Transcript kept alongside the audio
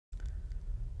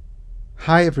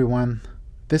Hi everyone,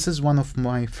 this is one of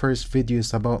my first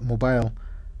videos about mobile,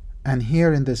 and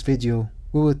here in this video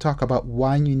we will talk about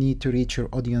why you need to reach your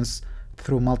audience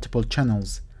through multiple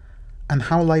channels and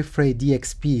how Liferay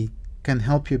DXP can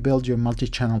help you build your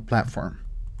multi-channel platform.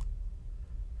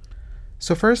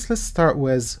 So first let's start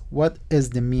with what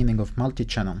is the meaning of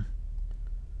multi-channel.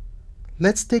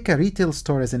 Let's take a retail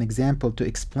store as an example to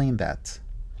explain that.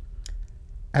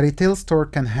 A retail store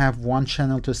can have one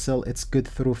channel to sell its goods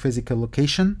through physical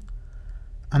location,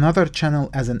 another channel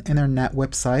as an internet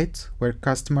website where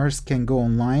customers can go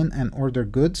online and order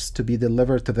goods to be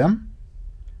delivered to them.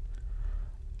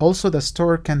 Also, the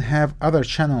store can have other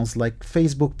channels like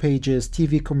Facebook pages,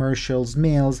 TV commercials,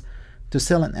 mails to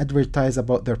sell and advertise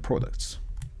about their products.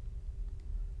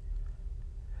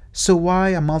 So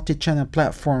why a multi-channel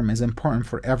platform is important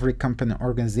for every company or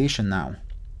organization now?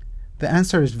 The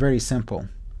answer is very simple.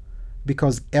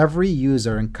 Because every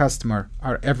user and customer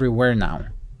are everywhere now,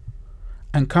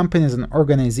 and companies and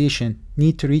organizations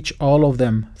need to reach all of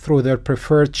them through their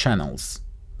preferred channels.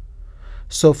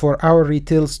 So for our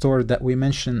retail store that we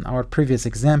mentioned in our previous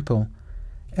example,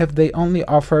 if they only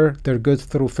offer their goods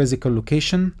through physical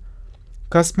location,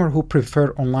 customers who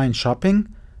prefer online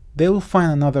shopping, they will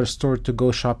find another store to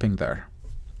go shopping there.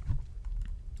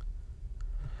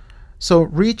 So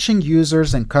reaching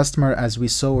users and customers, as we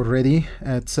saw already,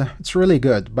 it's really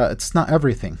good, but it's not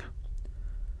everything.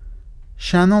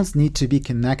 Channels need to be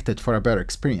connected for a better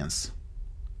experience.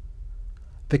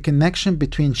 The connection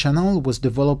between channels was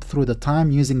developed through the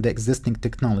time using the existing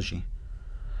technology.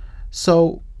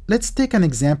 So let's take an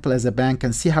example as a bank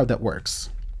and see how that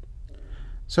works.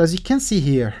 So as you can see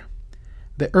here,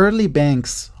 the early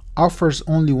banks offers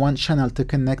only one channel to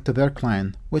connect to their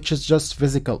client, which is just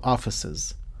physical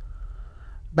offices.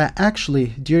 But actually,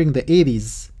 during the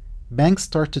 80s, banks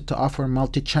started to offer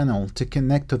multi-channel to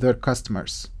connect to their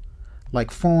customers,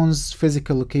 like phones,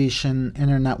 physical location,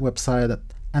 internet website,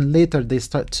 and later they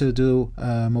start to do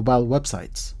mobile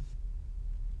websites.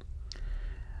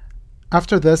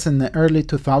 After this, in the early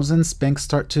 2000s, banks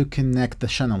start to connect the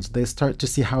channels. They start to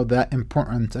see how that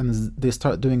important, and they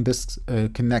start doing this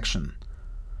connection.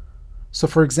 So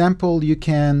for example, you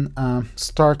can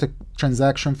start a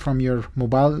transaction from your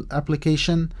mobile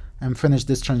application and finish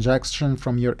this transaction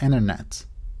from your internet.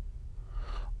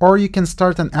 Or you can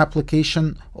start an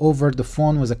application over the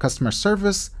phone with a customer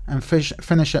service and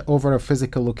finish it over a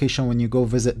physical location when you go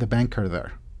visit the banker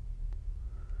there.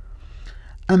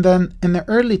 And then in the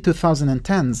early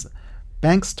 2010s,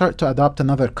 banks start to adopt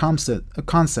another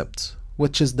concept,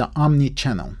 which is the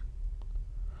omni-channel,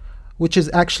 which is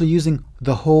actually using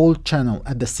the whole channel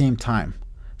at the same time.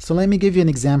 So let me give you an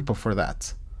example for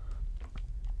that.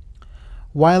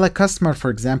 While a customer,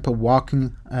 for example,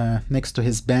 walking next to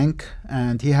his bank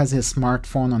and he has his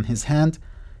smartphone on his hand,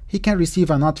 he can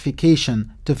receive a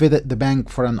notification to visit the bank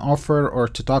for an offer or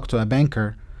to talk to a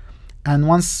banker. And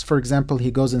once, for example,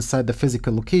 he goes inside the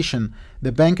physical location,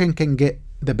 the banker can get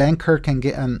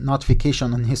a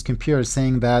notification on his computer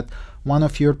saying that one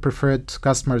of your preferred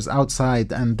customers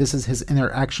outside, and this is his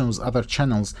interaction with other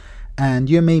channels, and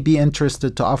you may be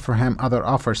interested to offer him other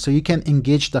offers. So you can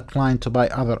engage the client to buy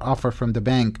other offer from the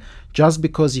bank just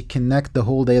because you connect the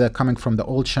whole data coming from the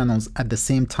old channels at the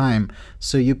same time.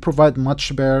 So you provide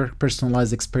much better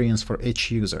personalized experience for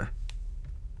each user.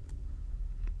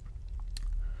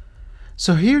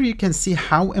 So here you can see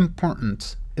how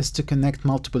important is to connect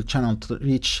multiple channels to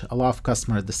reach a lot of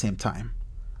customers at the same time.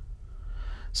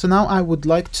 So now I would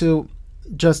like to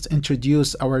just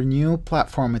introduce our new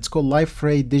platform. It's called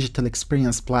Liferay Digital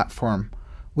Experience Platform,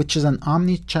 which is an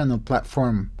omni-channel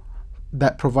platform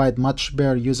that provides much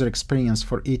better user experience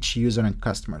for each user and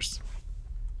customers.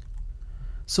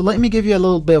 So let me give you a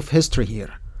little bit of history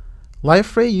here.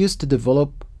 Liferay used to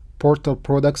develop portal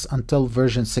products until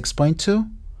version 6.2.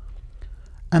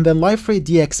 And then Liferay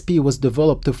DXP was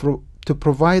developed to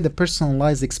provide a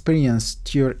personalized experience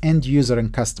to your end user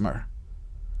and customer.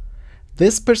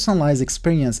 This personalized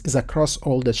experience is across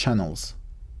all the channels.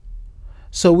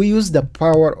 So we use the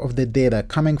power of the data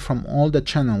coming from all the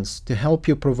channels to help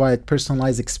you provide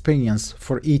personalized experience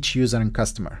for each user and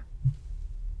customer.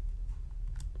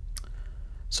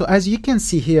 So as you can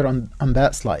see here on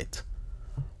that slide,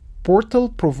 Portal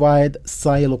provide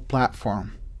silo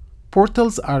platform.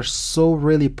 Portals are so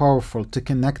really powerful to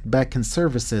connect backend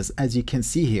services, as you can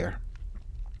see here,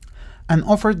 and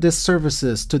offer these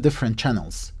services to different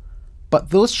channels.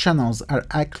 But those channels are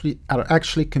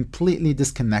actually completely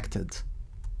disconnected.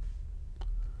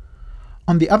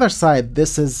 On the other side,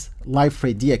 this is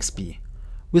Liferay DXP.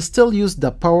 We still use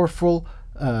the powerful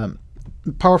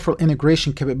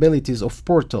integration capabilities of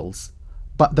portals,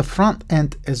 but the front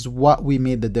end is what we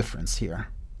made the difference here.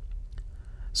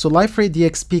 So Liferay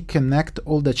DXP connect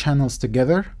all the channels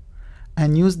together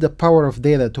and use the power of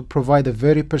data to provide a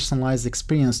very personalized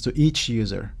experience to each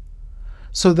user.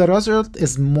 So the result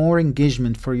is more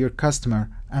engagement for your customer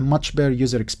and much better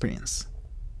user experience.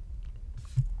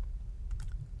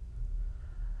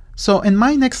 So in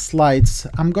my next slides,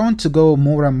 I'm going to go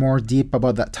more and more deep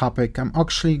about that topic. I'm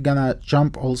actually gonna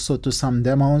jump also to some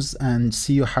demos and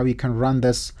see how you can run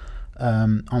this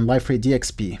on Liferay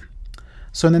DXP.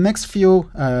 So in the next few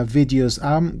videos,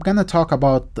 I'm gonna talk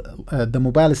about the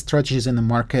mobile strategies in the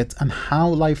market and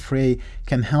how Liferay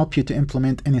can help you to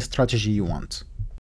implement any strategy you want.